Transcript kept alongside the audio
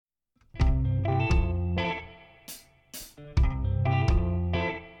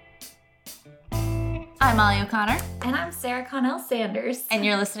I'm Molly O'Connor. And I'm Sarah Connell Sanders. And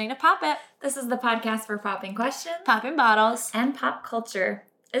you're listening to Pop It. This is the podcast for popping questions, popping bottles, and pop culture.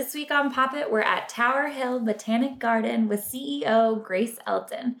 This week on Pop It, we're at Tower Hill Botanic Garden with CEO Grace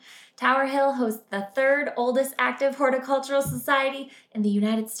Elton. Tower Hill hosts the third oldest active horticultural society in the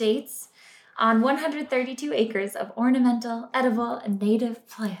United States on 132 acres of ornamental, edible, and native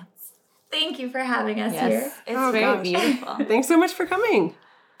plants. Thank you for having us here. It's very beautiful. Thanks so much for coming.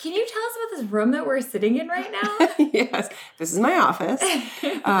 Can you tell us about this room that we're sitting in right now? Yes, this is my office,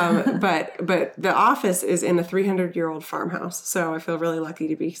 but the office is in a 300-year-old farmhouse, so I feel really lucky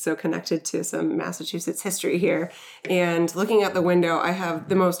to be so connected to some Massachusetts history here. And looking out the window, I have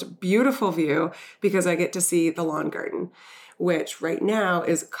the most beautiful view because I get to see the lawn garden, which right now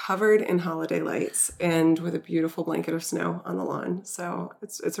is covered in holiday lights and with a beautiful blanket of snow on the lawn. So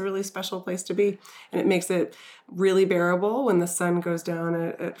it's a really special place to be. And it makes it really bearable when the sun goes down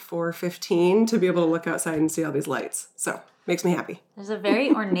at 4:15 to be able to look outside and see all these lights. So makes me happy. There's a very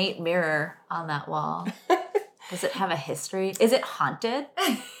ornate mirror on that wall. Does it have a history? Is it haunted?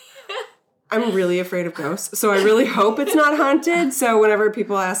 I'm really afraid of ghosts, so I really hope it's not haunted. So whenever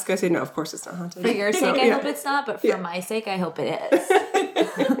people ask, I say, no, of course it's not haunted. For your sake, I hope it's not, but for my sake, I hope it is.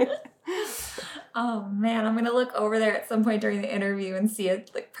 Oh, man, I'm going to look over there at some point during the interview and see a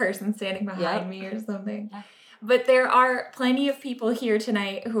person standing behind me or something. Yeah. But there are plenty of people here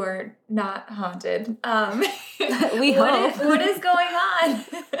tonight who are not haunted. We hope. What is going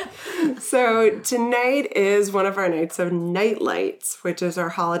on? So tonight is one of our nights of Night Lights, which is our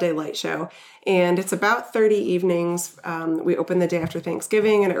holiday light show. And it's about 30 evenings. We open the day after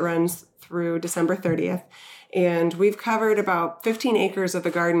Thanksgiving, and it runs through December 30th. And we've covered about 15 acres of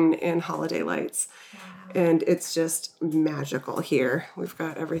the garden in holiday lights. And it's just magical here. We've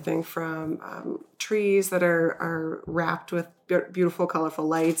got everything from trees that are wrapped with beautiful, colorful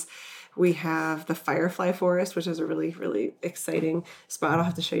lights. We have the Firefly Forest, which is a really, really exciting spot. I'll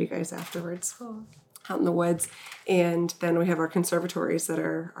have to show you guys afterwards. Cool. Out in the woods. And then we have our conservatories that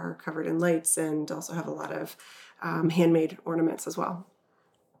are covered in lights and also have a lot of handmade ornaments as well.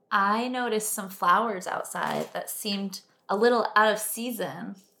 I noticed some flowers outside that seemed a little out of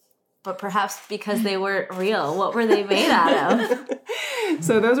season. But perhaps because they weren't real. What were they made out of?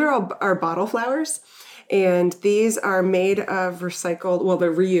 So those are all our bottle flowers. And these are made of recycled, well,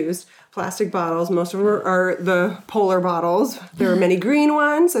 they're reused plastic bottles. Most of them are the polar bottles. There are many green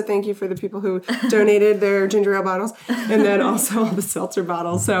ones. So thank you for the people who donated their ginger ale bottles. And then also all the seltzer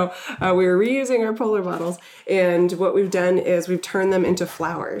bottles. So we were reusing our polar bottles. And what we've done is we've turned them into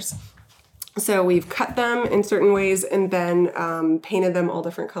flowers. So we've cut them in certain ways and then painted them all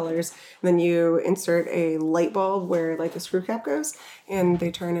different colors. And then you insert a light bulb where like the screw cap goes, and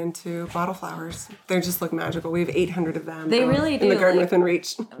they turn into bottle flowers. They just look magical. We have 800 of them. They really do. In the garden within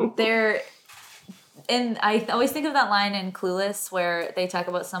reach. And I always think of that line in Clueless where they talk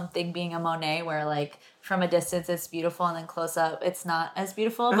about something being a Monet, where like from a distance it's beautiful and then close up it's not as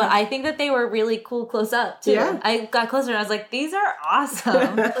beautiful. But I think that they were really cool close up too. Yeah. I got closer and I was like, these are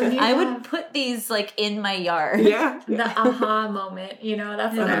awesome. I would put these like in my yard. Yeah. The aha moment,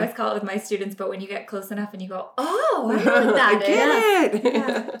 that's what I always call it with my students. But when you get close enough and you go, oh, I know what that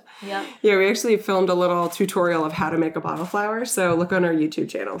is. Yeah. Yeah, we actually filmed a little tutorial of how to make a bottle flower. So look on our YouTube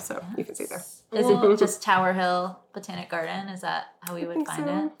channel so you can see there. Is it just Tower Hill Botanic Garden? Is that how we would find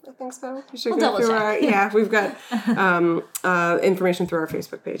it? I think so. You should go through our, we've got information through our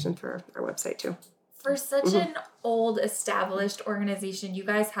Facebook page and through our website too. For such an old, established organization, you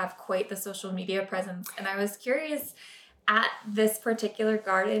guys have quite the social media presence. And I was curious, at this particular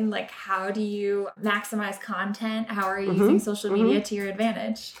garden, like how do you maximize content? How are you using social media to your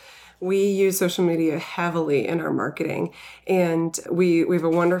advantage? We use social media heavily in our marketing. And we have a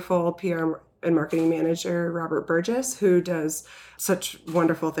wonderful PR and marketing manager, Robert Burgess, who does such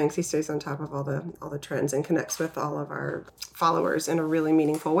wonderful things. He stays on top of all the trends and connects with all of our followers in a really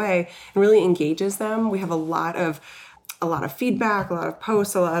meaningful way and really engages them. We have a lot of feedback, a lot of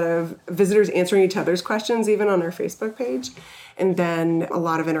posts, a lot of visitors answering each other's questions, even on our Facebook page, and then a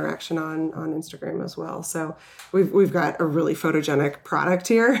lot of interaction on Instagram as well. So we've got a really photogenic product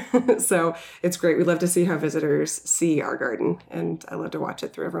here. So it's great. We love to see how visitors see our garden, and I love to watch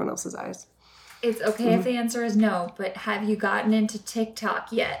it through everyone else's eyes. It's okay if the answer is no, but have you gotten into TikTok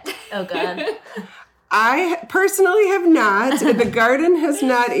yet? Oh, God. I personally have not. The garden has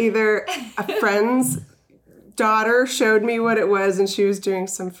not either. A friend's daughter showed me what it was, and she was doing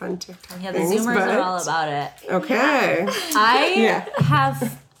some fun TikTok things. Yeah, the Zoomers are all about it. Okay.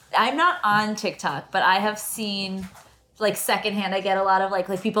 I'm not on TikTok, but I have seen like secondhand. I get a lot of like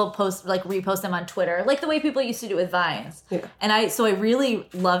people repost them on Twitter, like the way people used to do with Vines. Yeah. And I really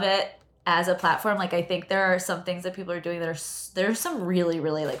love it. as a platform. Like, I think there are some things that people are doing that there's some really,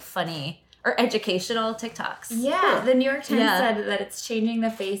 really like funny or educational TikToks. Yeah, the New York Times said that it's changing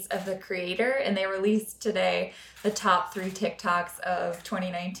the face of the creator, and they released today the top 3 TikToks of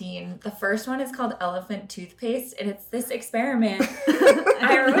 2019. The first one is called Elephant Toothpaste, and it's this experiment.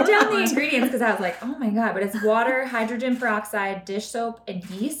 I wrote down the ingredients because I was like, oh my God, but it's water, hydrogen peroxide, dish soap, and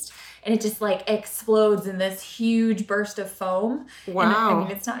yeast. And it just like explodes in this huge burst of foam. Wow. And, I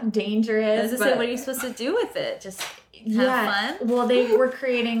mean, it's not dangerous. What are you supposed to do with it? Just have fun? Well, they were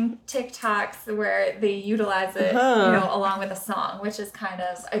creating TikToks where they utilize it, along with a song, which is kind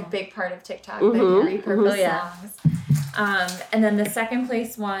of a big part of TikTok, that you repurpose songs. And then the second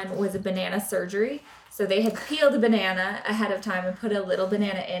place one was a banana surgery. So they had peeled a banana ahead of time and put a little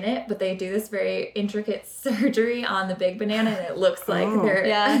banana in it, but they do this very intricate surgery on the big banana, and it looks like they're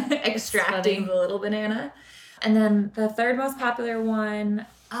extracting the little banana. And then the third most popular one,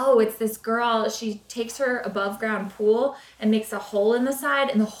 it's this girl. She takes her above ground pool and makes a hole in the side,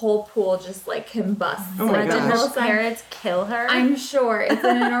 and the whole pool just like combusts. Oh my gosh. Did her parents kill her? I'm sure. It's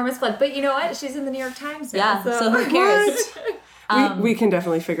an enormous flood. But you know what? She's in the New York Times now. Yeah, so who cares? We can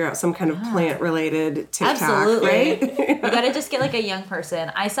definitely figure out some kind of plant-related TikTok, absolutely. right? You gotta just get like a young person.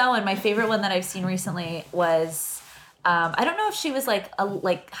 I saw one. My favorite one that I've seen recently was, I don't know if she was like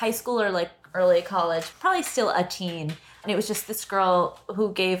high school or like early college, probably still a teen. And it was just this girl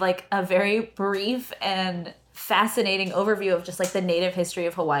who gave like a very brief and fascinating overview of just like the native history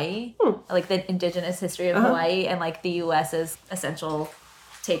of Hawaii, like the indigenous history of Hawaii, and like the U.S.'s essential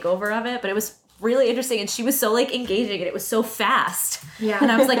takeover of it. But it was really interesting, and she was so like engaging, and it was so fast. Yeah.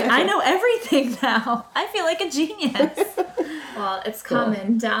 And I was like, I know everything now. I feel like a genius. Well, it's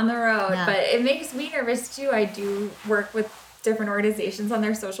coming down the road, but it makes me nervous too. I do work with different organizations on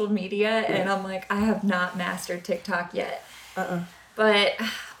their social media, and I'm like, I have not mastered TikTok yet. But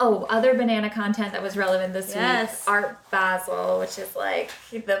other banana content that was relevant this week, Art Basel, which is like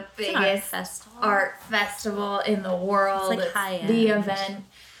the biggest art festival in the world. It's like high-end. The event.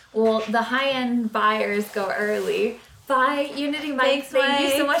 Well, the high-end buyers go early. Bye, Unity Mike. Thank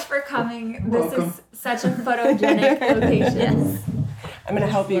you so much for coming. Welcome. This is such a photogenic location. Yes. I'm going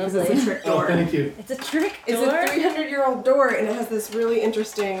to help you because it's a trick door. Oh, thank you. It's a trick It's door. a 300-year-old door, and it has this really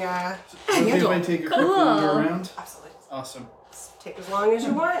interesting Okay, if I take a quick wander around? Absolutely. Awesome. Take as long as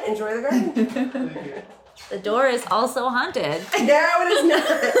you want. Enjoy the garden. Thank you. The door is also haunted. No, it is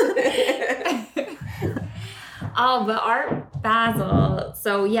not. But Art Basel.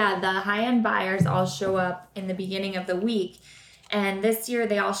 So yeah, the high-end buyers all show up in the beginning of the week. And this year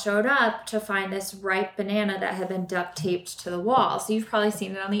they all showed up to find this ripe banana that had been duct taped to the wall. So you've probably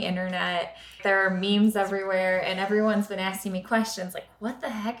seen it on the internet. There are memes everywhere, and everyone's been asking me questions like, what the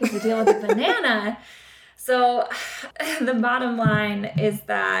heck is the deal with the banana? So the bottom line is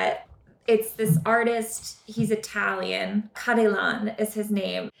that it's this artist, he's Italian, Cadelan is his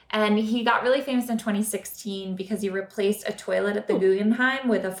name. And he got really famous in 2016 because he replaced a toilet at the Guggenheim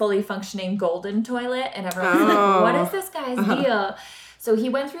with a fully functioning golden toilet. And everyone was like, what is this guy's deal? So he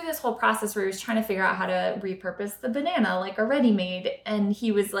went through this whole process where he was trying to figure out how to repurpose the banana like a ready-made. And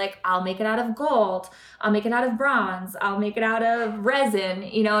he was like, I'll make it out of gold. I'll make it out of bronze. I'll make it out of resin, and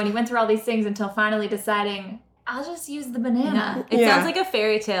he went through all these things until finally deciding, I'll just use the banana. It sounds like a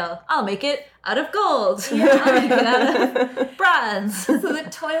fairy tale. I'll make it out of gold. I'll make it out of bronze. So the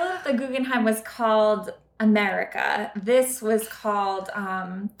toilet at the Guggenheim was called America. This was called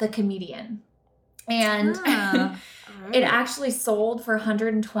The Comedian. And it actually sold for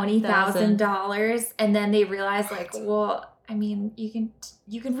 $120,000. And then they realized like, well, I mean, you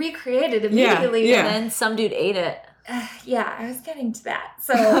can recreate it immediately. Yeah. And then some dude ate it. Yeah, I was getting to that.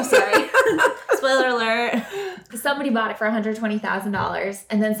 So Sorry. Spoiler alert. somebody bought it for $120,000,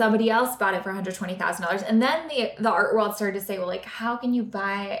 and then somebody else bought it for $120,000, and then the art world started to say, well, like, how can you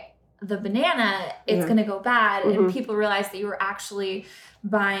buy the banana? It's going to go bad, and people realized that you were actually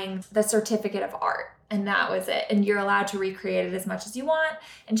buying the certificate of art. And that was it. And you're allowed to recreate it as much as you want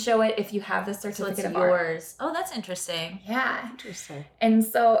and show it if you have the certificate of art. Yours. Oh, that's interesting. Yeah. Interesting. And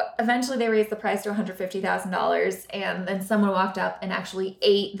so eventually they raised the price to $150,000. And then someone walked up and actually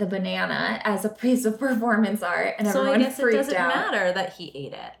ate the banana as a piece of performance art. And So I everyone guess it freaked doesn't out. matter that he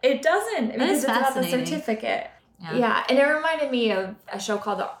ate it. It doesn't. Because is it's about the fascinating. certificate. Yeah. Yeah. And it reminded me of a show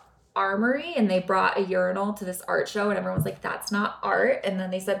called The Armory, and they brought a urinal to this art show, and everyone's like, that's not art. And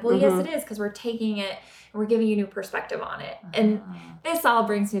then they said, well, yes, it is, because we're taking it and we're giving you new perspective on it. And this all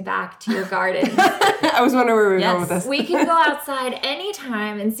brings me back to your garden. I was wondering where we were Yes. going with this. We can go outside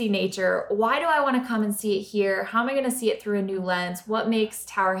anytime and see nature. Why do I want to come and see it here? How am I going to see it through a new lens? What makes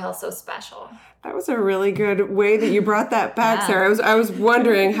Tower Hill so special? That was a really good way that you brought that back, Sarah. I was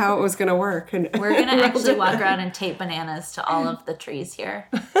wondering how it was going to work. And we're going to actually walk around and tape bananas to all of the trees here.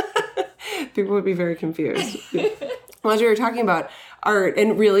 People would be very confused. Well, as we were talking about art,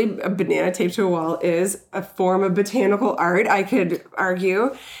 and really a banana taped to a wall is a form of botanical art, I could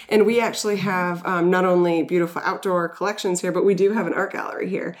argue. And we actually have not only beautiful outdoor collections here, but we do have an art gallery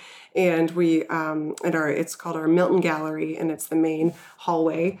here. And we it's called our Milton Gallery, and it's the main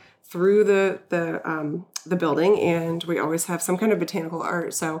hallway through the building, and we always have some kind of botanical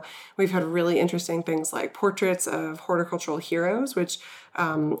art. So we've had really interesting things like portraits of horticultural heroes, which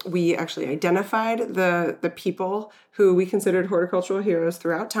we actually identified the people who we considered horticultural heroes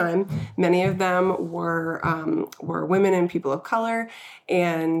throughout time. Many of them were women and people of color,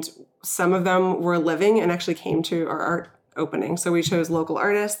 and some of them were living and actually came to our art opening. So we chose local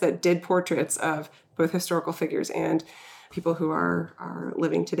artists that did portraits of both historical figures and people who are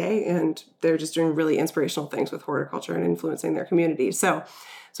living today, and they're just doing really inspirational things with horticulture and influencing their community. So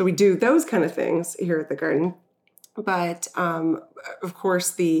we do those kind of things here at the garden. But of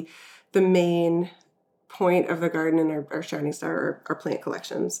course, the main point of the garden and our shining star are plant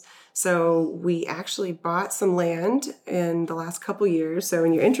collections. So we actually bought some land in the last couple years. So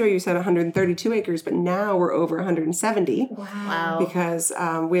in your intro, you said 132 acres, but now we're over 170. Wow! Because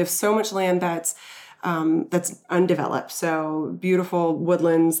we have so much land that's undeveloped. So beautiful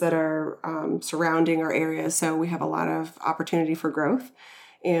woodlands that are surrounding our areas. So we have a lot of opportunity for growth.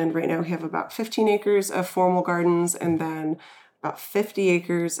 And right now we have about 15 acres of formal gardens, and then about 50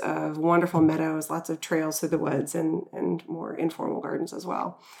 acres of wonderful meadows, lots of trails through the woods, and more informal gardens as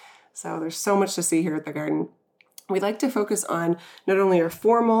well. So there's so much to see here at the garden. We like to focus on not only our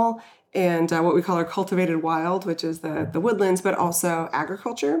formal and what we call our cultivated wild, which is the woodlands, but also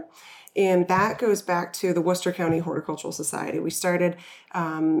agriculture. And that goes back to the Worcester County Horticultural Society. We started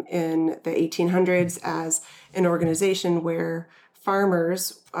in the 1800s as an organization where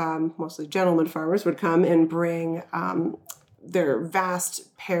farmers, mostly gentlemen farmers, would come and bring their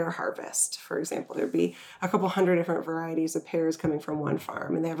vast pear harvest. For example, there'd be a couple hundred different varieties of pears coming from one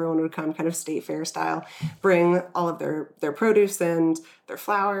farm, and everyone would come kind of state fair style, bring all of their produce and their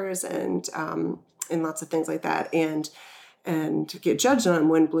flowers and lots of things like that, and get judged on,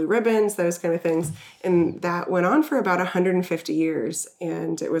 win blue ribbons, those kind of things. And that went on for about 150 years,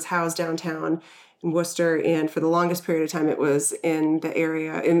 and it was housed downtown in Worcester, and for the longest period of time it was in the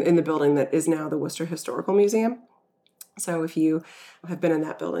area, in the building that is now the Worcester Historical Museum. So if you have been in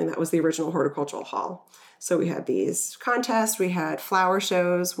that building, that was the original horticultural hall. So we had these contests, we had flower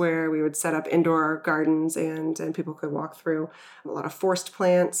shows where we would set up indoor gardens and people could walk through, a lot of forced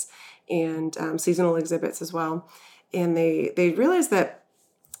plants and seasonal exhibits as well. And they realized that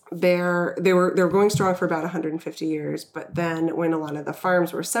they were going strong for about 150 years, but then when a lot of the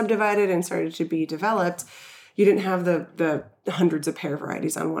farms were subdivided and started to be developed, you didn't have the hundreds of pear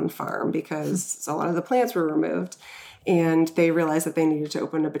varieties on one farm because a lot of the plants were removed. And they realized that they needed to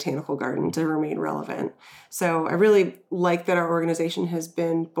open a botanical garden to remain relevant. So I really like that our organization has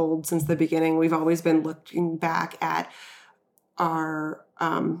been bold since the beginning. We've always been looking back at our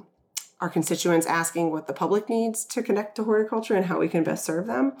constituents, asking what the public needs to connect to horticulture and how we can best serve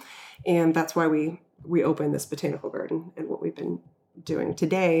them. And that's why we opened this botanical garden. And what we've been doing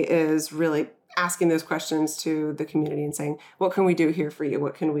today is really asking those questions to the community and saying, what can we do here for you?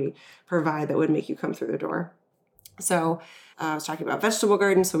 What can we provide that would make you come through the door? So I was talking about vegetable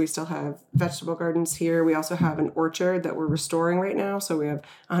gardens, so we still have vegetable gardens here. We also have an orchard that we're restoring right now. So we have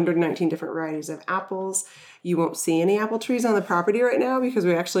 119 different varieties of apples. You won't see any apple trees on the property right now because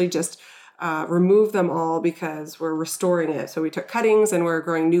we actually just removed them all because we're restoring it. So we took cuttings and we're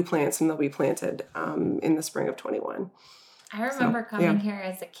growing new plants, and they'll be planted in the spring of 21. I remember coming here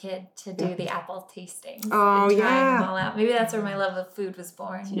as a kid to do the apple tastings. Oh, and trying them all out. Maybe that's where my love of food was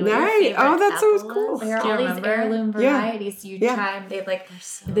born. Nice. Oh, that's so cool. There are all these heirloom varieties. You try them. They have like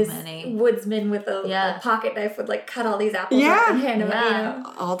this woodsman with a pocket knife would like cut all these apples up and hand them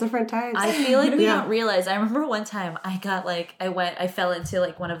out. All different types. I feel like we don't realize. I remember one time I fell into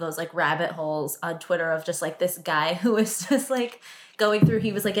like one of those like rabbit holes on Twitter of just like this guy who was just like going through,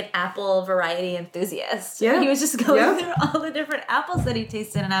 he was like an apple variety enthusiast. Yeah. He was just going through all the different apples that he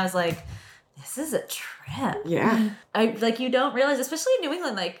tasted, and I was like, this is a trip. Yeah. You don't realize, especially in New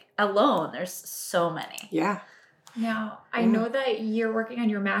England, like alone, there's so many. Yeah. Now, I know that you're working on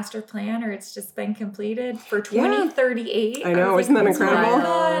your master plan, or it's just been completed for 2038. I know, isn't that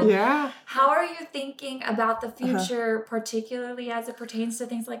incredible? Yeah. How are you thinking about the future, particularly as it pertains to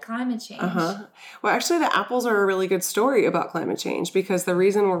things like climate change? Well, actually, the apples are a really good story about climate change because the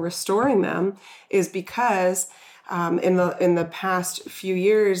reason we're restoring them is because In the past few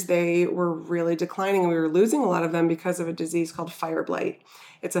years, they were really declining. We were losing a lot of them because of a disease called fire blight.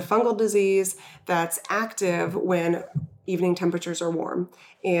 It's a fungal disease that's active when evening temperatures are warm.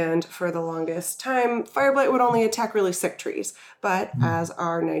 And for the longest time, fire blight would only attack really sick trees. But as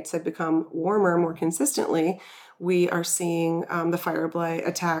our nights have become warmer more consistently, we are seeing the fire blight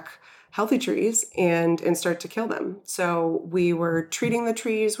attack healthy trees and start to kill them. So we were treating the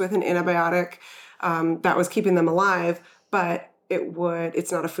trees with an antibiotic that was keeping them alive, but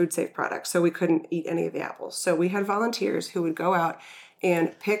it's not a food safe product. So we couldn't eat any of the apples. So we had volunteers who would go out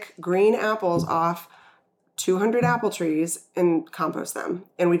and pick green apples off 200 apple trees and compost them.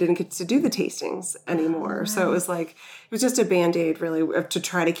 And we didn't get to do the tastings anymore. So it was just a Band-Aid really to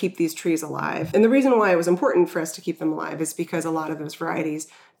try to keep these trees alive. And the reason why it was important for us to keep them alive is because a lot of those varieties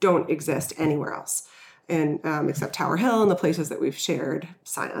don't exist anywhere else. And except Tower Hill and the places that we've shared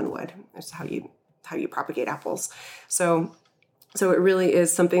scion wood. That's how you propagate apples. So it really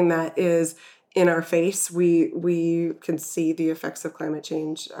is something that is in our face. We can see the effects of climate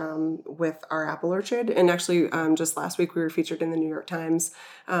change with our apple orchard. And actually, just last week, we were featured in the New York Times,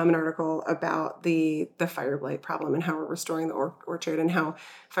 an article about the fire blight problem and how we're restoring the orchard and how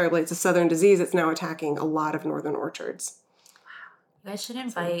fire blight's a southern disease that's now attacking a lot of northern orchards. You guys should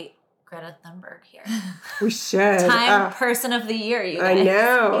invite Greta Thunberg here. We should. Person of the year, you guys. I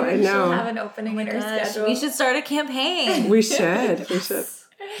know. We should have an opening in our schedule. We should start a campaign. We should.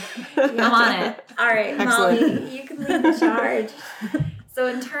 I'm on it. All right, Molly, you can lead the charge. So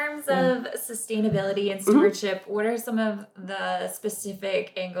in terms of sustainability and stewardship, what are some of the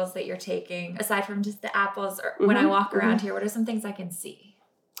specific angles that you're taking, aside from just the apples? Or when I walk around here, what are some things I can see?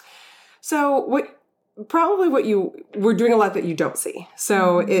 So we're doing a lot that you don't see.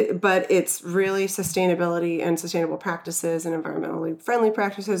 So but it's really sustainability and sustainable practices and environmentally friendly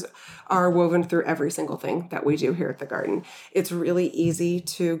practices are woven through every single thing that we do here at the garden. It's really easy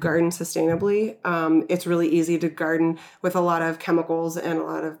to garden sustainably. It's really easy to garden with a lot of chemicals and a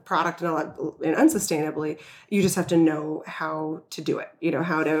lot of product and unsustainably. You just have to know how to do it. You know,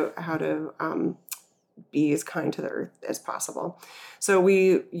 how to be as kind to the earth as possible. So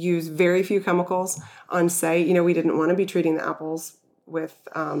we use very few chemicals on site. You know, we didn't want to be treating the apples with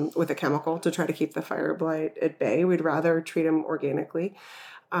a chemical to try to keep the fire blight at bay. We'd rather treat them organically,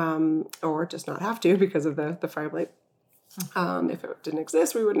 or just not have to because of the fire blight. If it didn't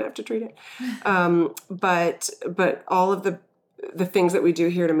exist, we wouldn't have to treat it. But all of the things that we do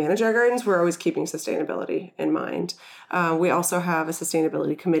here to manage our gardens, we're always keeping sustainability in mind. We also have a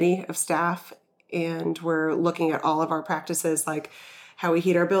sustainability committee of staff, and we're looking at all of our practices, like how we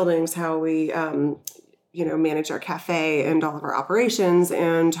heat our buildings, how we, manage our cafe and all of our operations.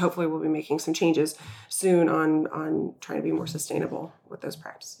 And hopefully we'll be making some changes soon on trying to be more sustainable with those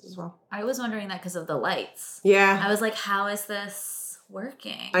practices as well. I was wondering that because of the lights. Yeah. I was like, how is this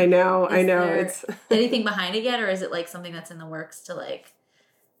working? I know. It's anything behind it yet? Or is it like something that's in the works to like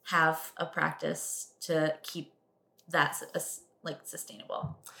have a practice to keep that like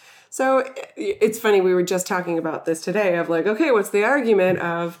sustainable? So it's funny, we were just talking about this today of like, okay, what's the argument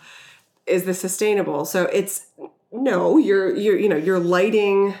of, is this sustainable? So it's, no, you're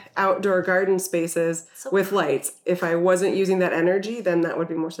lighting outdoor garden spaces with lights. If I wasn't using that energy, then that would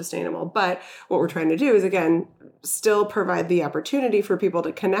be more sustainable. But what we're trying to do is, again, still provide the opportunity for people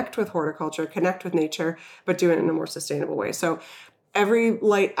to connect with horticulture, connect with nature, but do it in a more sustainable way. So every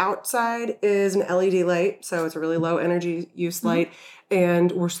light outside is an LED light, so it's a really low energy use light.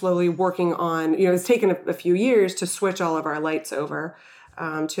 And we're slowly working on, it's taken a few years to switch all of our lights over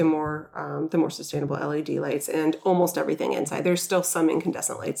to the more sustainable LED lights, and almost everything inside. There's still some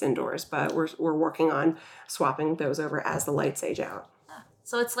incandescent lights indoors, but we're working on swapping those over as the lights age out.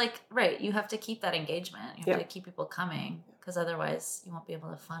 So it's like, right, you have to keep that engagement. You have to keep people coming, because otherwise you won't be able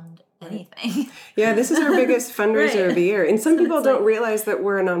to fund anything. Yeah, this is our biggest fundraiser of the year. And some people don't realize that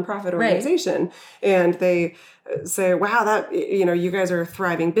we're a nonprofit organization. Right. And they say, wow, that, you guys are a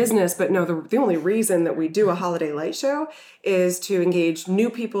thriving business. But no, the only reason that we do a holiday light show is to engage new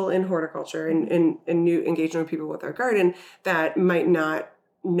people in horticulture and engage new people with our garden that might not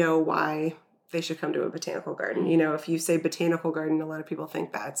know why they should come to a botanical garden. If you say botanical garden, a lot of people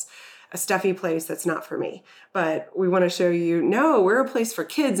think that's a stuffy place that's not for me. But we want to show you, no, we're a place for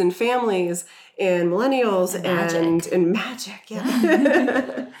kids and families and millennials and magic.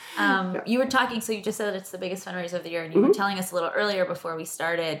 Yeah. You were talking, so you just said that it's the biggest fundraiser of the year, and you were telling us a little earlier before we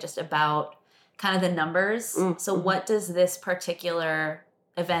started just about kind of the numbers. So what does this particular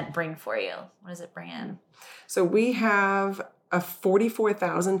event bring for you? What does it bring in? So we have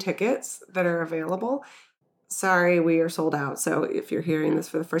 44,000 tickets that are available. sorry, we are sold out. So if you're hearing this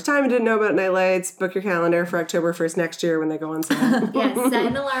for the first time and didn't know about Nightlights, book your calendar for October 1st next year when they go on sale. Yes, set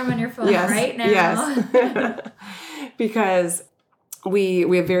an alarm on your phone right now. Yes. Because we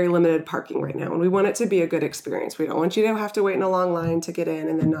have very limited parking right now, and we want it to be a good experience. We don't want you to have to wait in a long line to get in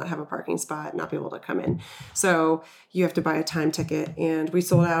and then not have a parking spot, not be able to come in. So you have to buy a time ticket, and we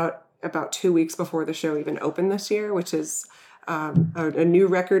sold out about 2 weeks before the show even opened this year, which is a new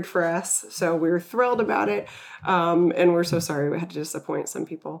record for us. So we were thrilled about it, and we're so sorry we had to disappoint some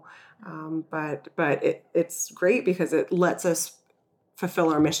people. But it's great because it lets us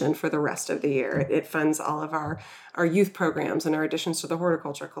fulfill our mission for the rest of the year. It funds all of our youth programs and our additions to the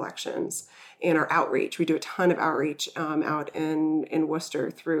horticulture collections and our outreach. We do a ton of outreach out in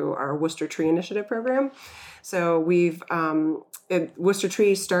Worcester through our Worcester Tree Initiative program. So Worcester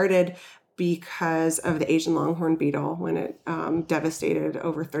Tree started because of the Asian longhorn beetle when it devastated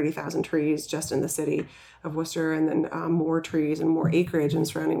over 30,000 trees just in the city of Worcester, and then more trees and more acreage in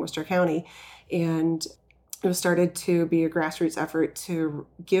surrounding Worcester County. And it was started to be a grassroots effort to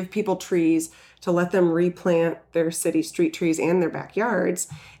give people trees, to let them replant their city street trees and their backyards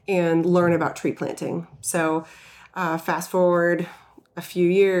and learn about tree planting. So fast forward a few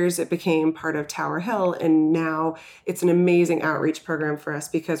years, it became part of Tower Hill, and now it's an amazing outreach program for us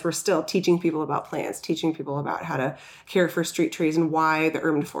because we're still teaching people about plants, teaching people about how to care for street trees and why the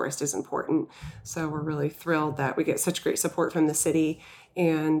urban forest is important. So we're really thrilled that we get such great support from the city,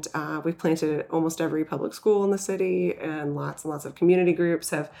 and we've planted at almost every public school in the city, and lots of community groups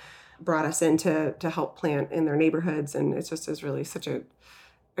have brought us in to help plant in their neighborhoods, and it just is really such a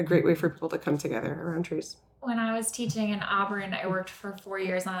great way for people to come together around trees. When I was teaching in Auburn, I worked for 4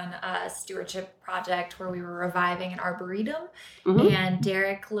 years on a stewardship project where we were reviving an arboretum. Mm-hmm. And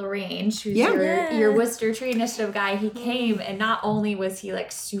Derek LaRange, who's your Worcester Tree Initiative guy, he came, and not only was he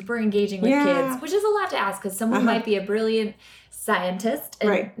like super engaging with kids, which is a lot to ask because someone might be a brilliant scientist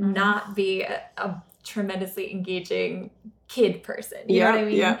and not be a tremendously engaging kid person. You know what I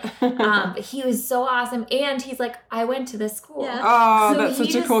mean? Yeah. He was so awesome. And he's like, I went to this school. Yeah. Oh, so that's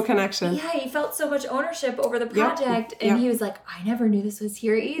such a cool connection. Yeah, he felt so much ownership over the project. And he was like, I never knew this was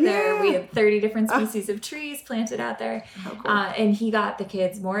here either. Yeah. We had 30 different species of trees planted out there. Oh, cool. And he got the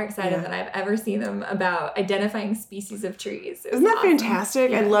kids more excited than I've ever seen them about identifying species of trees. Isn't that awesome.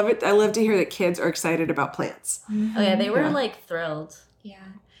 Fantastic? Yeah. I love it. I love to hear that kids are excited about plants. Mm-hmm. Oh, yeah. They were like thrilled. Yeah.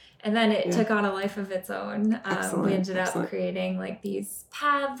 And then it took on a life of its own. We ended up creating like these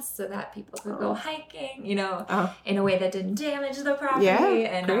paths so that people could go hiking, in a way that didn't damage the property. Yeah,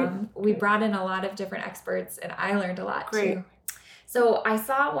 and we brought in a lot of different experts, and I learned a lot too. So I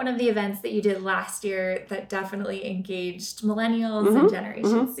saw one of the events that you did last year that definitely engaged millennials and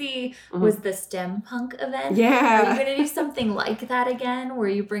Generation Z was the STEM Punk event. Yeah. Are you going to do something like that again where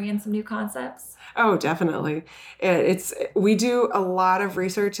you bring in some new concepts? Oh, definitely. We do a lot of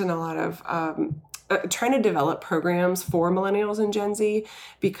research and a lot of trying to develop programs for millennials and Gen Z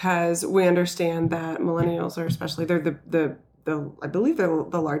because we understand that millennials are they're I believe they're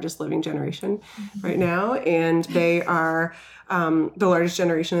the largest living generation right now, and they are the largest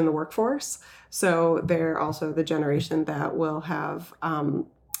generation in the workforce. So they're also the generation that will have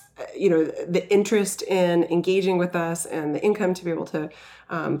the interest in engaging with us and the income to be able to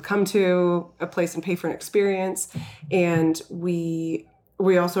come to a place and pay for an experience. And we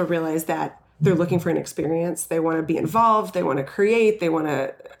also realize that they're looking for an experience. They want to be involved. They want to create. They want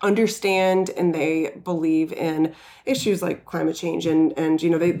to understand, and they believe in issues like climate change. And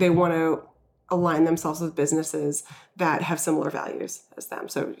they want to align themselves with businesses that have similar values as them.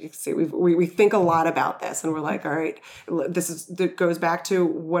 So you can see we think a lot about this, and we're like, all right, that goes back to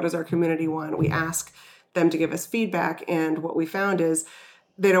what does our community want? We ask them to give us feedback, and what we found is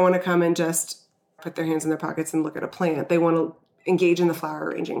they don't want to come and just put their hands in their pockets and look at a plant. They want to engage in the flower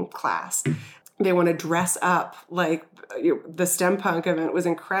arranging class. They want to dress up. Like the STEM Punk event was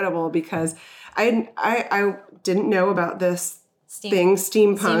incredible because I didn't know about this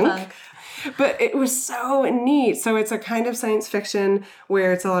steampunk. But it was so neat. So it's a kind of science fiction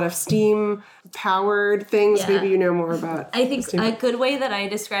where it's a lot of steam-powered things. Yeah. Maybe you know more about. I think a good way that I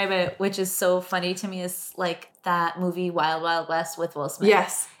describe it, which is so funny to me, is like that movie Wild Wild West with Will Smith.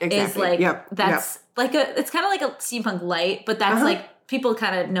 Yes, exactly. Is like that's like it's kind of like a steampunk light, but that's like people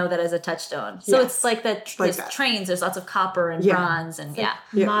kind of know that as a touchstone. So it's like there's trains. There's lots of copper and bronze and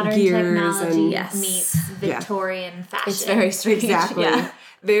modern technology meets Victorian fashion. It's very strange. Exactly. Yeah.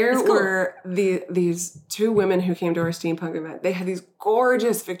 There were these two women who came to our steampunk event. They had these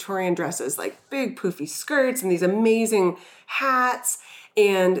gorgeous Victorian dresses, like big poofy skirts and these amazing hats.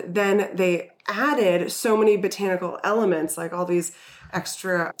 And then they added so many botanical elements, like all these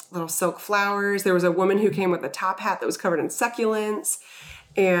extra little silk flowers. There was a woman who came with a top hat that was covered in succulents.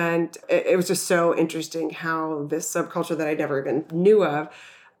 And it was just so interesting how this subculture that I never even knew of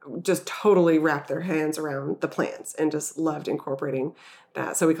just totally wrapped their hands around the plants and just loved incorporating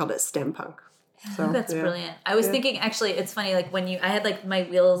that. So we called it STEM punk. So that's brilliant. I was thinking, actually, it's funny, like when I had like my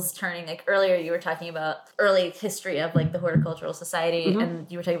wheels turning, like earlier you were talking about early history of like the Horticultural Society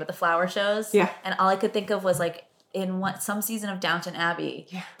and you were talking about the flower shows. Yeah. And all I could think of was like, in some season of Downton Abbey,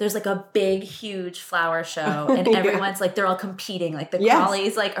 there's like a big, huge flower show, and everyone's like, they're all competing. Like the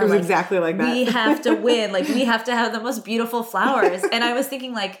Crawleys, like, are like, exactly like that. We have to win. Like, we have to have the most beautiful flowers. And I was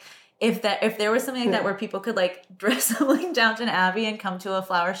thinking, like, if there was something like that where people could like dress up like Downton Abbey and come to a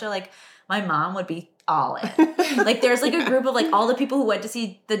flower show, like my mom would be all in. Like, there's like a group of like all the people who went to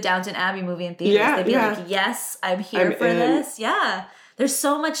see the Downton Abbey movie in theaters. They'd be like, yes, I'm here for this. Yeah. There's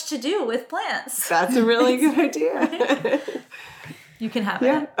so much to do with plants. That's a really good idea. You can have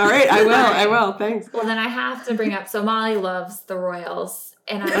it. All right, I will. Thanks. Well, then I have to bring up, so Molly loves the Royals.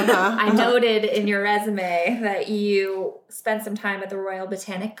 And I noted in your resume that you spent some time at the Royal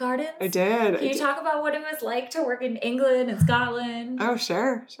Botanic Gardens. I did. Can you talk about what it was like to work in England and Scotland? Oh,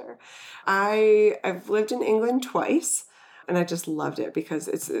 sure. I've lived in England twice, and I just loved it because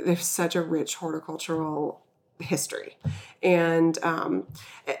there's such a rich horticultural history. And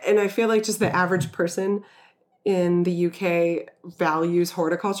I feel like just the average person in the UK values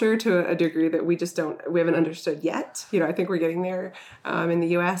horticulture to a degree that we haven't understood yet. I think we're getting there in the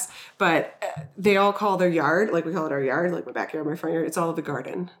US, but they all call their yard, like we call it our yard, like my backyard, my front yard, it's all the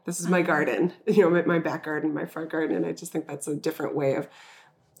garden. This is my garden, my back garden, my front garden. And I just think that's a different way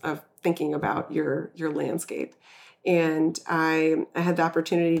of thinking about your landscape. And I had the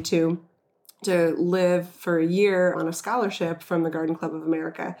opportunity to live for a year on a scholarship from the Garden Club of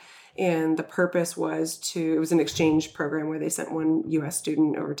America. And the purpose was it was an exchange program where they sent one U.S.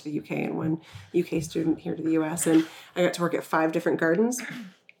 student over to the UK and one UK student here to the U.S. And I got to work at 5 different gardens.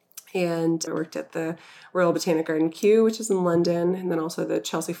 And I worked at the Royal Botanic Garden Kew, which is in London, and then also the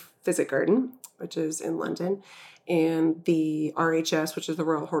Chelsea Physic Garden, which is in London, and the RHS, which is the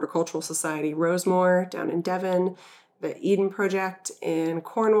Royal Horticultural Society, Rosemore, down in Devon, the Eden Project in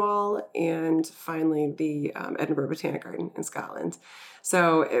Cornwall, and finally the Edinburgh Botanic Garden in Scotland.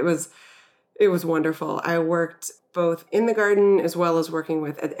 So it was wonderful. I worked both in the garden as well as working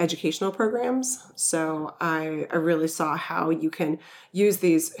with educational programs. So I really saw how you can use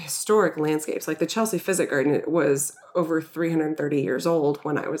these historic landscapes. Like the Chelsea Physic Garden, it was over 330 years old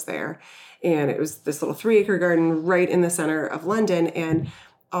when I was there. And it was this little 3-acre garden right in the center of London. And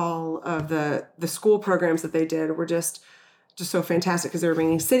all of the school programs that they did were just so fantastic because they were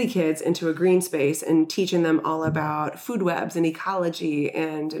bringing city kids into a green space and teaching them all about food webs and ecology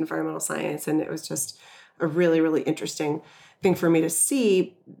and environmental science. And it was just a really, really interesting thing for me to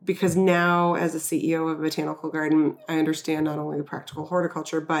see because now as a CEO of a botanical garden, I understand not only the practical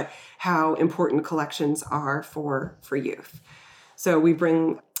horticulture, but how important collections are for youth. So we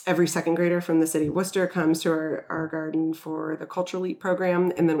bring every second grader from the city of Worcester comes to our garden for the Cultural Leap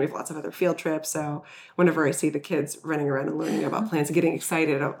program. And then we have lots of other field trips. So whenever I see the kids running around and learning about plants and getting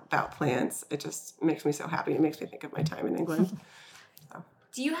excited about plants, it just makes me so happy. It makes me think of my time in England. So.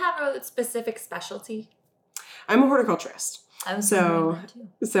 Do you have a specific specialty? I'm a horticulturist. So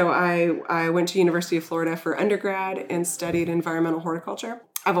I went to University of Florida for undergrad and studied environmental horticulture.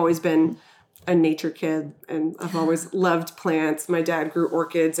 I've always been a nature kid, and I've always loved plants. My dad grew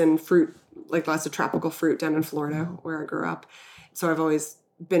orchids and fruit, like lots of tropical fruit down in Florida where I grew up. So I've always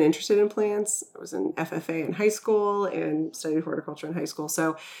been interested in plants. I was in FFA in high school and studied horticulture in high school.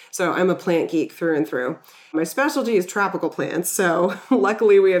 So I'm a plant geek through and through. My specialty is tropical plants. So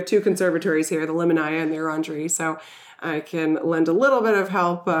luckily we have 2 conservatories here, the Lemonia and the Orangery. So I can lend a little bit of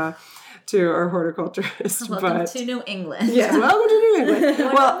help to our horticulturist. Welcome to New England. Yes, welcome to New England.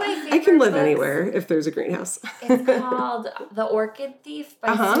 Well, I can live anywhere if there's a greenhouse. It's called The Orchid Thief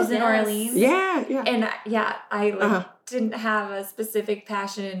by Susan Orleans. Yeah. And I didn't have a specific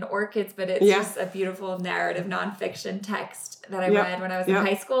passion in orchids, but it's just a beautiful narrative nonfiction text that I read when I was in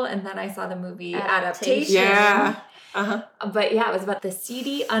high school, and then I saw the movie Adaptation. Yeah. But it was about the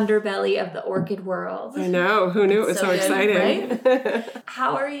seedy underbelly of the orchid world. I know. Who knew? It was so exciting. Right?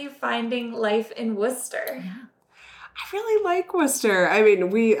 How are you finding life in Worcester? Yeah. I really like Worcester. I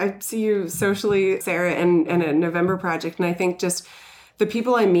mean, I see you socially, Sarah, and a November Project, and I think just the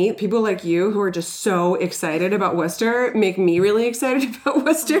people I meet, people like you who are just so excited about Worcester, make me really excited about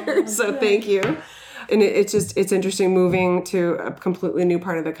Worcester. So thank you. And it's interesting moving to a completely new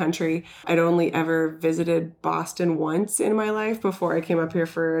part of the country. I'd only ever visited Boston once in my life before I came up here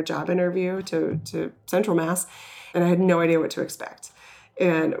for a job interview to Central Mass. And I had no idea what to expect.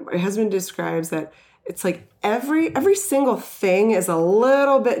 And my husband describes that it's like every single thing is a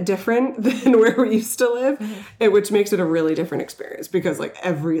little bit different than where we used to live, and which makes it a really different experience because like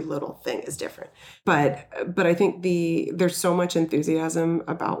every little thing is different. But I think there's so much enthusiasm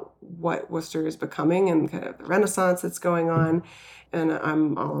about what Worcester is becoming and kind of the renaissance that's going on, and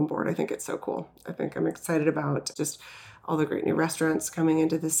I'm all on board. I think it's so cool. I think I'm excited about just all the great new restaurants coming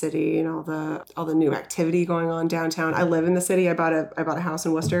into the city and all the new activity going on downtown. I live in the city. I bought a house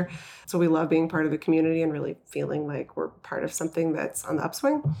in Worcester. So we love being part of the community and really feeling like we're part of something that's on the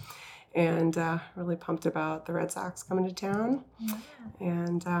upswing. And really pumped about the Red Sox coming to town. Yeah.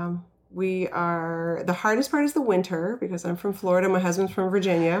 And the hardest part is the winter because I'm from Florida. My husband's from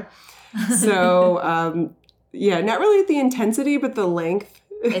Virginia. So not really the intensity, but the length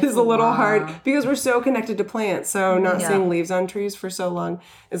is a little hard because we're so connected to plants. So not seeing leaves on trees for so long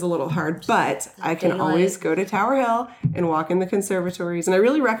is a little hard, but I can always go to Tower Hill and walk in the conservatories. And I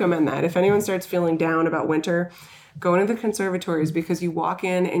really recommend that. If anyone starts feeling down about winter, go into the conservatories because you walk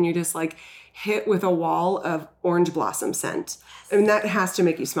in and you just like hit with a wall of orange blossom scent. And that has to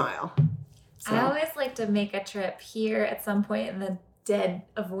make you smile. So. I always like to make a trip here at some point in the dead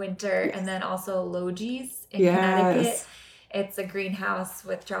of winter and then also Logis in Connecticut. It's a greenhouse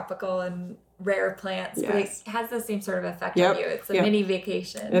with tropical and rare plants, but it has the same sort of effect on you. It's a mini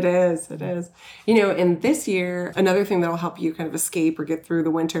vacation. It is. And this year, another thing that will help you kind of escape or get through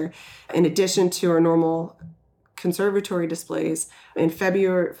the winter, in addition to our normal conservatory displays, in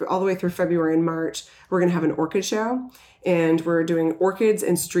February, all the way through February and March, we're going to have an orchid show. And we're doing orchids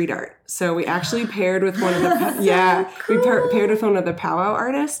and street art. So we actually paired with one of the we paired with one of the powwow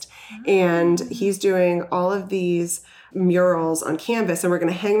artists, and he's doing all of these murals on canvas, and we're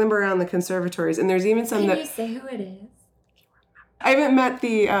going to hang them around the conservatories. And there's even some Can you say who it is? I haven't met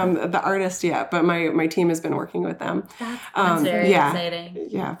the artist yet, but my team has been working with them. That's very exciting.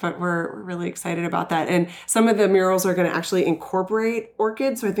 Yeah, but we're really excited about that. And some of the murals are going to actually incorporate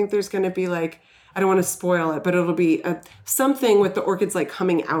orchids. So I think there's going to be like, I don't want to spoil it, but it'll be something with the orchids like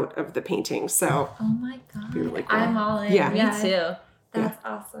coming out of the painting. So, oh my God, really cool. I'm all in. Yeah, me too. That's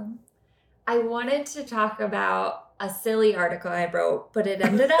awesome. I wanted to talk about a silly article I wrote, but it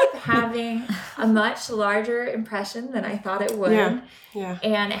ended up having a much larger impression than I thought it would. Yeah.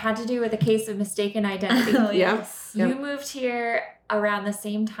 And it had to do with a case of mistaken identity. Yes. You moved here around the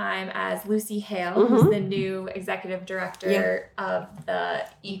same time as Lucy Hale, who's the new executive director of the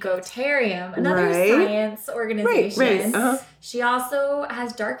Ecotarium, another science organization. Right. She also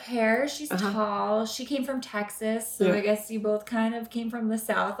has dark hair. She's tall. She came from Texas, so I guess you both kind of came from the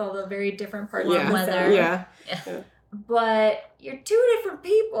South, although very different parts of the South. Yeah. But you're two different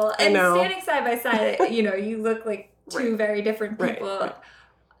people, and standing side by side, you look like two very different people. Right.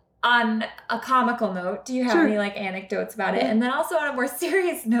 On a comical note, do you have any like anecdotes about it? And then also on a more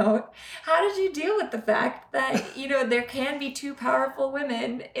serious note, how did you deal with the fact that, there can be two powerful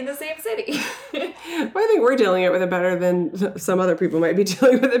women in the same city? Well, I think we're dealing with it better than some other people might be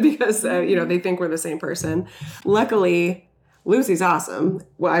dealing with it because, they think we're the same person. Luckily, Lucy's awesome.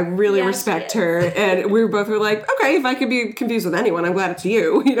 Well, I really respect her. And we both were like, okay, if I could be confused with anyone, I'm glad it's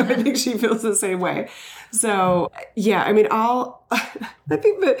you. I think she feels the same way. So, I mean, I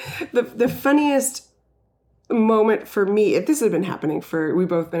think the funniest moment for me, if this had been happening we've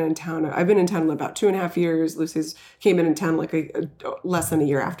both been in town. I've been in town about 2.5 years. Lucy's came in town like less than a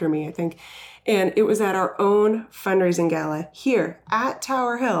year after me, I think. And it was at our own fundraising gala here at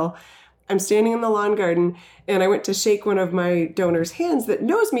Tower Hill. I'm standing in the lawn garden, and I went to shake one of my donor's hands that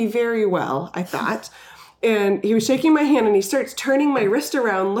knows me very well, I thought. And he was shaking my hand, and he starts turning my wrist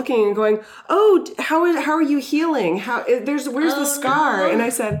around, looking and going, "Oh, how are you healing? Where's the scar?" No. And I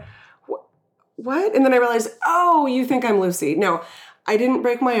said, "What?" And then I realized, "Oh, you think I'm Lucy? No, I didn't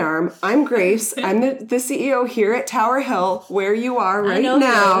break my arm. I'm Grace. I'm the CEO here at Tower Hill, where you are right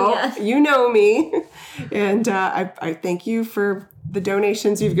now. You know me, and I thank you for the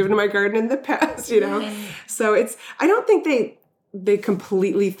donations you've given to my garden in the past. So I don't think they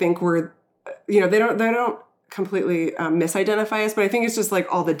completely think we're." They don't completely misidentify us, but I think it's just like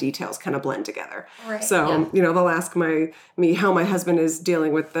all the details kind of blend together. Right. So, they'll ask me how my husband is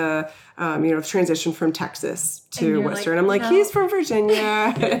dealing with the, transition from Texas to Worcester. Like, and I'm like, he's from Virginia.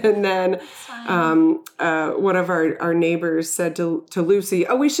 And then one of our neighbors said to Lucy,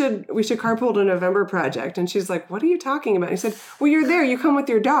 we should carpool to November Project. And she's like, what are you talking about? And he said, well, you're there. You come with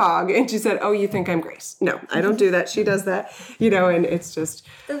your dog. And she said, oh, you think I'm Grace? No, I don't do that. She does that, and it's just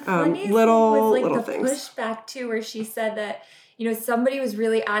the funniest little thing was like the things. pushback too, where she said that somebody was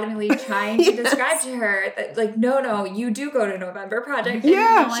really adamantly trying to describe to her that like no, you do go to November Project.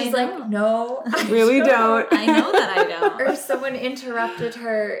 Yeah, she's like, no, I really don't. I know that I don't. Or someone interrupted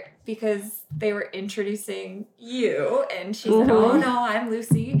her because they were introducing you, and she said, oh no, I'm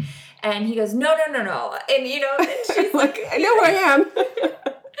Lucy, and he goes, no, and she's like, I know who I am.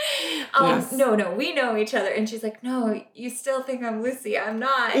 Yes. No, we know each other. And she's like, no, you still think I'm Lucy. I'm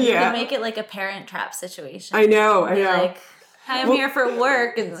not. You can make it like a Parent Trap situation. I know. Like, I'm here for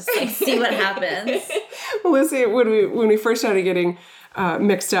work, and just like see what happens. Well, Lucy, when we first started getting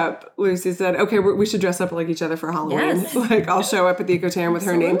mixed up, Lucy said, okay, we should dress up like each other for Halloween. Yes. Like, I'll show up at the Ecoterm with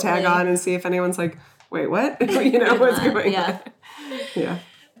her name tag on and see if anyone's like, wait, what? What's going on? Yeah.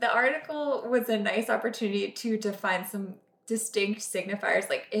 The article was a nice opportunity to define some distinct signifiers.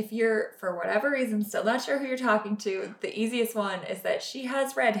 Like if you're, for whatever reason, still not sure who you're talking to, the easiest one is that she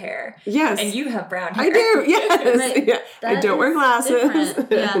has red hair. Yes. And you have brown hair. I do, yes. I don't wear glasses.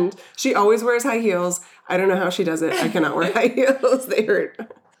 Yeah. And she always wears high heels. I don't know how she does it. I cannot wear high heels. They hurt.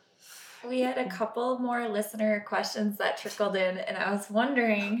 We had a couple more listener questions that trickled in, and I was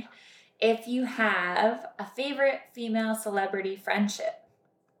wondering if you have a favorite female celebrity friendship.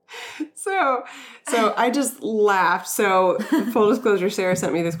 So I just laughed. So full disclosure, Sarah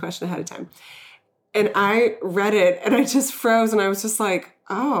sent me this question ahead of time. And I read it and I just froze and I was just like,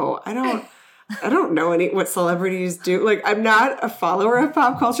 oh, I don't know what celebrities do. Like, I'm not a follower of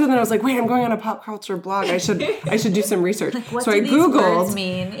pop culture. And then I was like, wait, I'm going on a pop culture blog. I should do some research. Like, what so do I these Googled. Words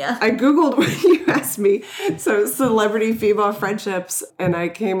mean? Yeah. I Googled what you asked me. So celebrity female friendships, and I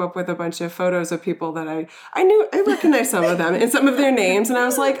came up with a bunch of photos of people that I recognized some of them and some of their names, and I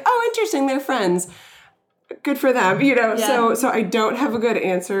was like, oh, interesting, they're friends. Good for them, Yeah. So I don't have a good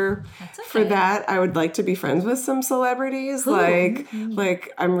answer for that. I would like to be friends with some celebrities. Cool.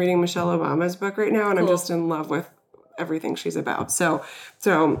 Like I'm reading Michelle Obama's book right now, and I'm just in love with everything she's about. So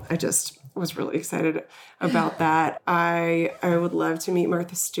I just was really excited about that. I would love to meet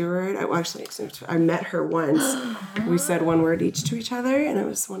Martha Stewart. I met her once. We said one word each to each other, and it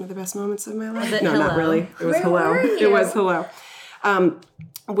was one of the best moments of my life. No, hello? not really. It was Where hello. were It you? was hello.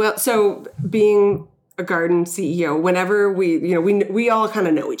 Well, so being a garden CEO, whenever we all kind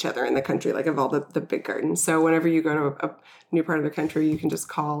of know each other in the country, like of all the big gardens. So whenever you go to a new part of the country, you can just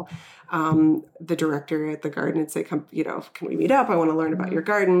call the director at the garden and say, can we meet up? I want to learn about your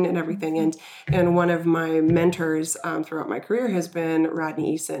garden and everything. And one of my mentors throughout my career has been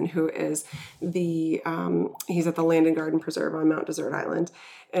Rodney Eason, who is he's at the Land and Garden Preserve on Mount Desert Island.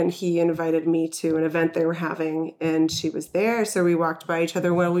 And he invited me to an event they were having, and she was there. So we walked by each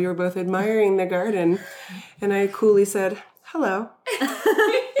other while we were both admiring the garden. And I coolly said, hello.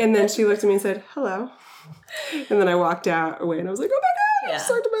 And then she looked at me and said, hello. And then I walked away, and I was like, oh my God, I just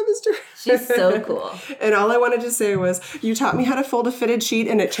talked about this tree. She's so cool. And all I wanted to say was, you taught me how to fold a fitted sheet,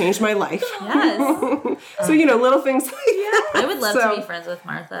 and it changed my life. Yes. So, little things like that. I would love to be friends with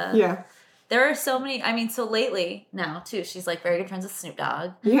Martha. Yeah. There are so many, so lately now too, she's like very good friends with Snoop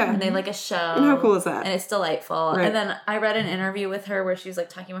Dogg. Yeah. And they have like a show. And how cool is that? And it's delightful. Right. And then I read an interview with her where she was like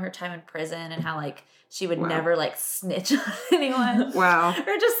talking about her time in prison and how like she would never like snitch on anyone. Wow.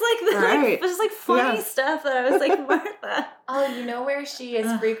 Or just like just like funny stuff that I was like, Martha. Oh, you know where she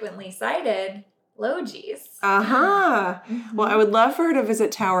is frequently cited? Logies. Uh-huh. Well, I would love for her to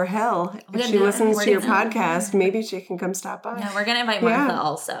visit Tower Hill. If she listens to your podcast, maybe she can come stop by. Yeah, we're going to invite Martha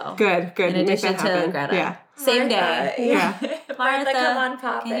also. Good. In Make addition that to happen. Greta. Yeah. Same Martha, day. Yeah. Martha, come on,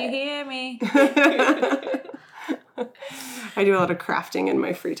 pop Can it. you hear me? I do a lot of crafting in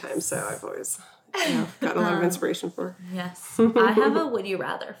my free time, so I've always gotten a lot of inspiration for her. Yes. I have a would you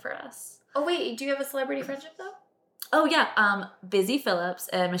rather for us. Oh, wait, do you have a celebrity friendship, though? Oh, yeah. Busy Phillips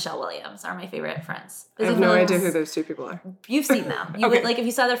and Michelle Williams are my favorite friends. I have no idea who those two people are. You've seen them. You would, like, if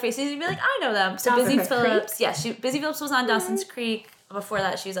you saw their faces, you'd be like, I know them. So Busy Phillips, Busy Phillips was on Dawson's Creek. Before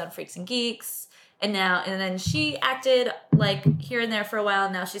that, she was on Freaks and Geeks. And then she acted like here and there for a while.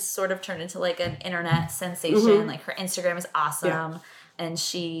 And now she's sort of turned into like an internet sensation. Mm-hmm. Like her Instagram is awesome. Yeah. And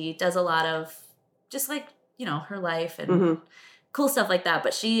she does a lot of just like, her life and cool stuff like that.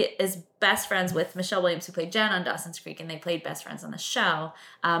 But she is best friends with Michelle Williams, who played Jen on Dawson's Creek. And they played best friends on the show.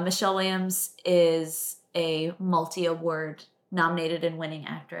 Michelle Williams is a multi-award nominated and winning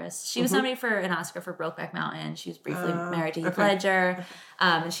actress. She was nominated for an Oscar for Brokeback Mountain. She was briefly married to Heath Ledger.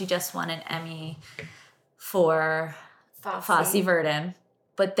 And she just won an Emmy for Fosse Verdon.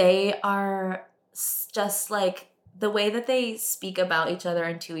 But they are just like, the way that they speak about each other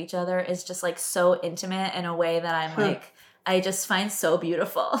and to each other is just like so intimate in a way that I'm like, I just find so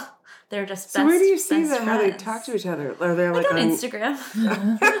beautiful. They're just best. So where do you see that? Friends. How they talk to each other? Are they like on Instagram?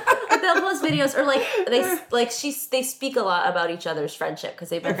 They'll post videos, or like they speak a lot about each other's friendship because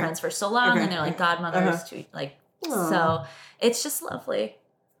they've been friends for so long, and they're like godmothers to like. Aww. So it's just lovely.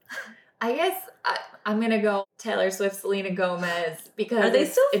 I guess I'm gonna go Taylor Swift, Selena Gomez, because are they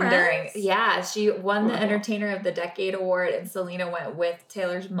still enduring. Friends? Yeah, she won the Entertainer of the Decade award, and Selena went with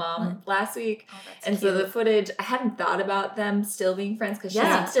Taylor's mom last week. Oh, and cute. So the footage, I hadn't thought about them still being friends because she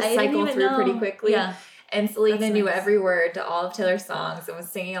seems to cycle through pretty quickly. Yeah. And Selena knew every word to all of Taylor's songs and was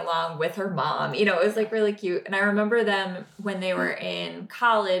singing along with her mom. You know, it was like really cute. And I remember them when they were in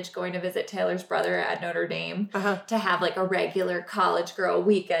college going to visit Taylor's brother at Notre Dame to have like a regular college girl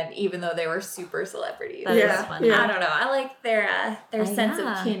weekend, even though they were super celebrities. That is funny. Yeah. I don't know. I like their sense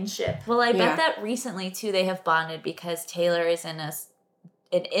of kinship. Well, I bet that recently too they have bonded because Taylor is in an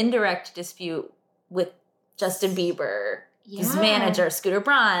indirect dispute with Justin Bieber, his manager, Scooter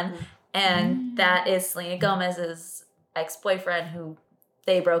Braun. And that is Selena Gomez's ex-boyfriend who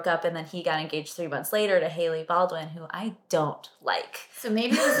they broke up and then he got engaged 3 months later to Haley Baldwin, who I don't like. So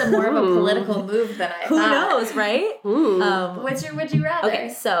maybe it was more of a political move than I thought. Who knows, right? Would you rather?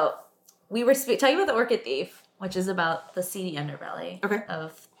 Okay, so we were talking about The Orchid Thief, which is about the seedy underbelly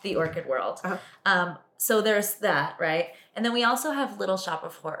of the orchid world. So there's that, right? And then we also have Little Shop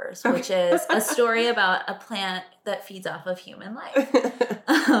of Horrors, which is a story about a plant that feeds off of human life.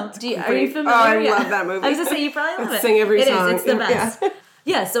 Are you familiar? Oh, I love that movie. I was going to say, you probably love it. Sing every song. It is. It's the best.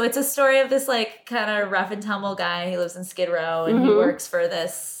 Yeah, so it's a story of this like kind of rough and tumble guy. He lives in Skid Row and he works for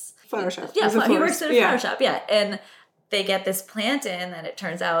this flower shop. Yeah, he works at a flower shop. Yeah, and they get this plant in that it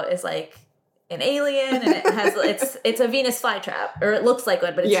turns out is like an alien, and it has it's a Venus flytrap, or it looks like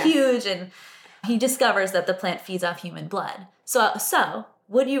one, but it's huge, and he discovers that the plant feeds off human blood. So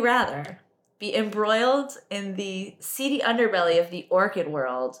would you rather be embroiled in the seedy underbelly of the orchid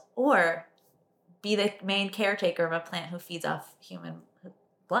world, or be the main caretaker of a plant who feeds off human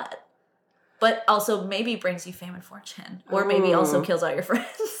blood, but also maybe brings you fame and fortune, or maybe also kills all your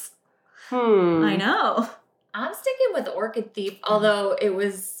friends? I know. I'm sticking with Orchid Thief, although it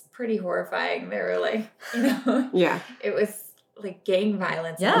was pretty horrifying. They were like, it was like gang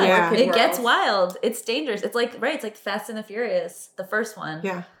violence. Yeah, it gets wild. It's dangerous. It's like Fast and the Furious, the first one.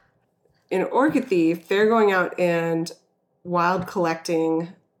 Yeah. In Orchid Thief, they're going out and wild collecting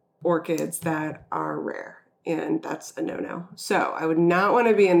orchids that are rare. And that's a no-no. So I would not want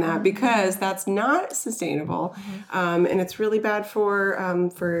to be in that because that's not sustainable. And it's really bad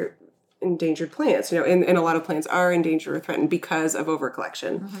for endangered plants. You know, and a lot of plants are endangered or threatened because of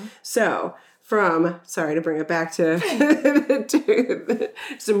overcollection. So sorry to bring it back to, to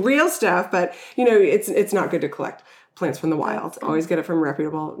some real stuff, but you know, it's not good to collect plants from the wild. Always get it from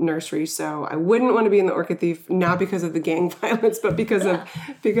reputable nurseries. So I wouldn't want to be in the Orchid Thief, not because of the gang violence, but because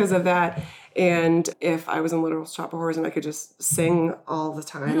of that. And if I was in Little Shop of Horrors and I could just sing all the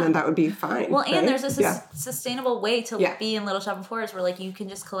time, then that would be fine. Well, and there's a sustainable way to be in Little Shop of Horrors where like you can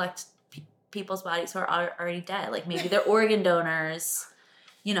just collect people's bodies who are already dead. Like maybe they're organ donors,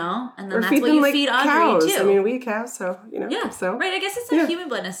 you know, and then or that's what you feed Audrey cows. too. I mean, we eat cows, so you know. Yeah, so right. I guess it's not human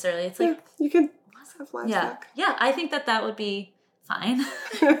blood necessarily. It's like you can have livestock. Yeah. I think that would be fine.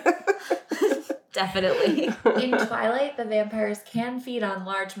 Definitely. In Twilight, the vampires can feed on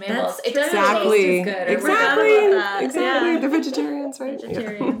large mammals. It doesn't taste as good. Exactly. They're vegetarians, right?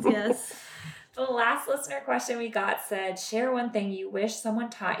 Vegetarians, yes. The last listener question we got said, share one thing you wish someone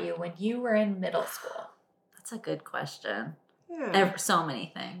taught you when you were in middle school. That's a good question. Yeah. So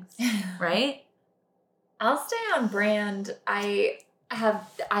many things, right? I'll stay on brand. I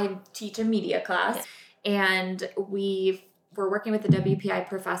teach a media class, and we're working with a WPI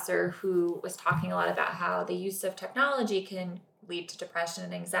professor who was talking a lot about how the use of technology can lead to depression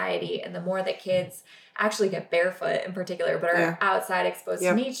and anxiety. And the more that kids actually get barefoot in particular, but are outside exposed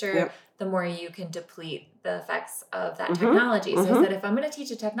to nature, the more you can deplete the effects of that technology. So I said, if I'm going to teach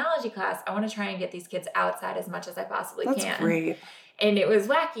a technology class, I want to try and get these kids outside as much as I possibly can. That's great. And it was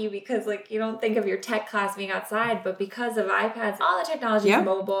wacky because, like, you don't think of your tech class being outside, but because of iPads, all the technology is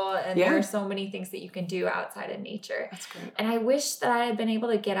mobile, and there are so many things that you can do outside in nature. That's great. And I wish that I had been able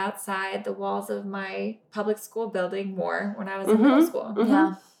to get outside the walls of my public school building more when I was in middle school.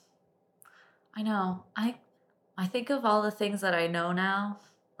 Yeah. I know. I think of all the things that I know now.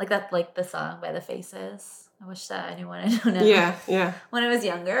 Like that, like the song by The Faces. I wish that I knew what I don't know. Yeah. When I was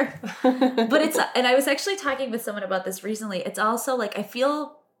younger. But it's, and I was actually talking with someone about this recently. It's also like, I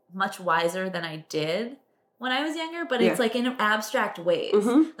feel much wiser than I did when I was younger, but it's like in abstract ways.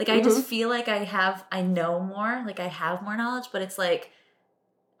 Mm-hmm. Like, I just feel like I know more, like I have more knowledge, but it's like,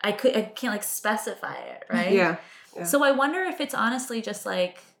 I can't like specify it, right? Yeah. So I wonder if it's honestly just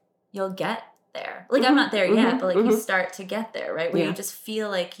like, you'll get there. Like, I'm not there yet, but like you start to get there, right? Where you just feel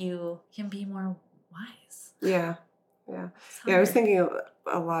like you can be more wise. Yeah. I was thinking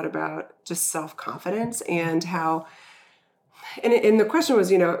a lot about just self-confidence and how, and the question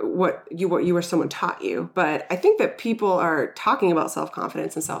was, what you or someone taught you. But I think that people are talking about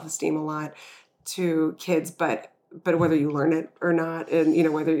self-confidence and self-esteem a lot to kids, but whether you learn it or not,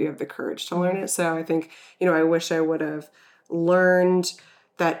 and, whether you have the courage to learn it. So I think, I wish I would have learned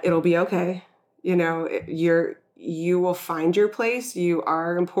that it'll be okay. You will find your place. You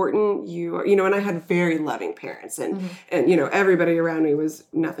are important. And I had very loving parents and everybody around me was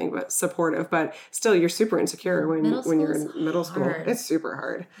nothing but supportive, but still you're super insecure when you're in middle school. It's super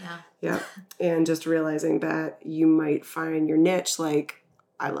hard. Yeah. And just realizing that you might find your niche, like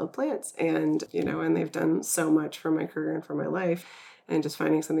I love plants and, and they've done so much for my career and for my life. And just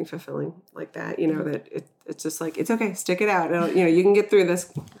finding something fulfilling like that, that it's just like, it's okay, stick it out. You can get through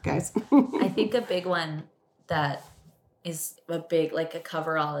this, guys. I think a big one that is a big, like a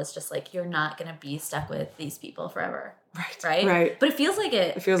coverall is just like, you're not going to be stuck with these people forever. Right. But it feels like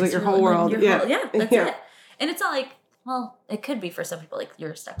it. It feels like your whole world. That's it. And it's not like, well, it could be for some people, like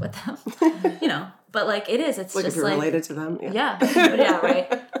you're stuck with them, but like it is, it's like just if you're like related to them. Yeah, right.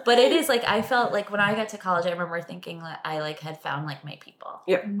 But it is like, I felt like when I got to college, I remember thinking that I like had found like my people.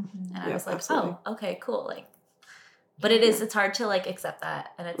 Yep. And I was like, absolutely. Oh, okay, cool. Like, but it's hard to like accept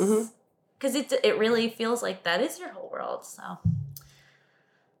that. And it's, because it really feels like that is your whole world. So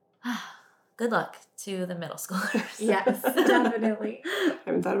good luck to the middle schoolers. Yes, definitely. I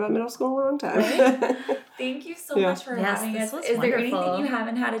haven't thought about middle school in a long time. Right? Thank you so much for having us. Was Is there wonderful. anything you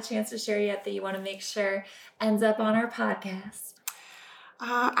haven't had a chance to share yet that you want to make sure ends up on our podcast?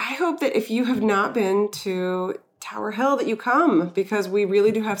 I hope that if you have not been to Tower Hill that you come, because we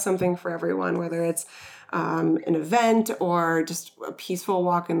really do have something for everyone, whether it's an event or just a peaceful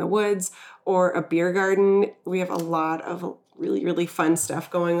walk in the woods or a beer garden. We have a lot of really, really fun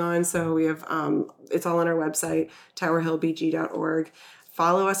stuff going on. So we have, it's all on our website, towerhillbg.org.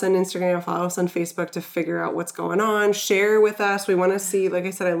 Follow us on Instagram, follow us on Facebook to figure out what's going on. Share with us. We want to see, like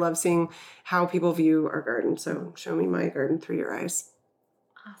I said, I love seeing how people view our garden. So show me my garden through your eyes.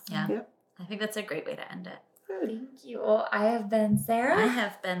 Awesome. Yeah. Yep. I think that's a great way to end it. Thank you. Well, I have been Sarah. I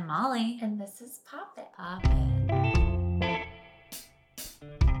have been Molly. And this is Pop It. Pop It.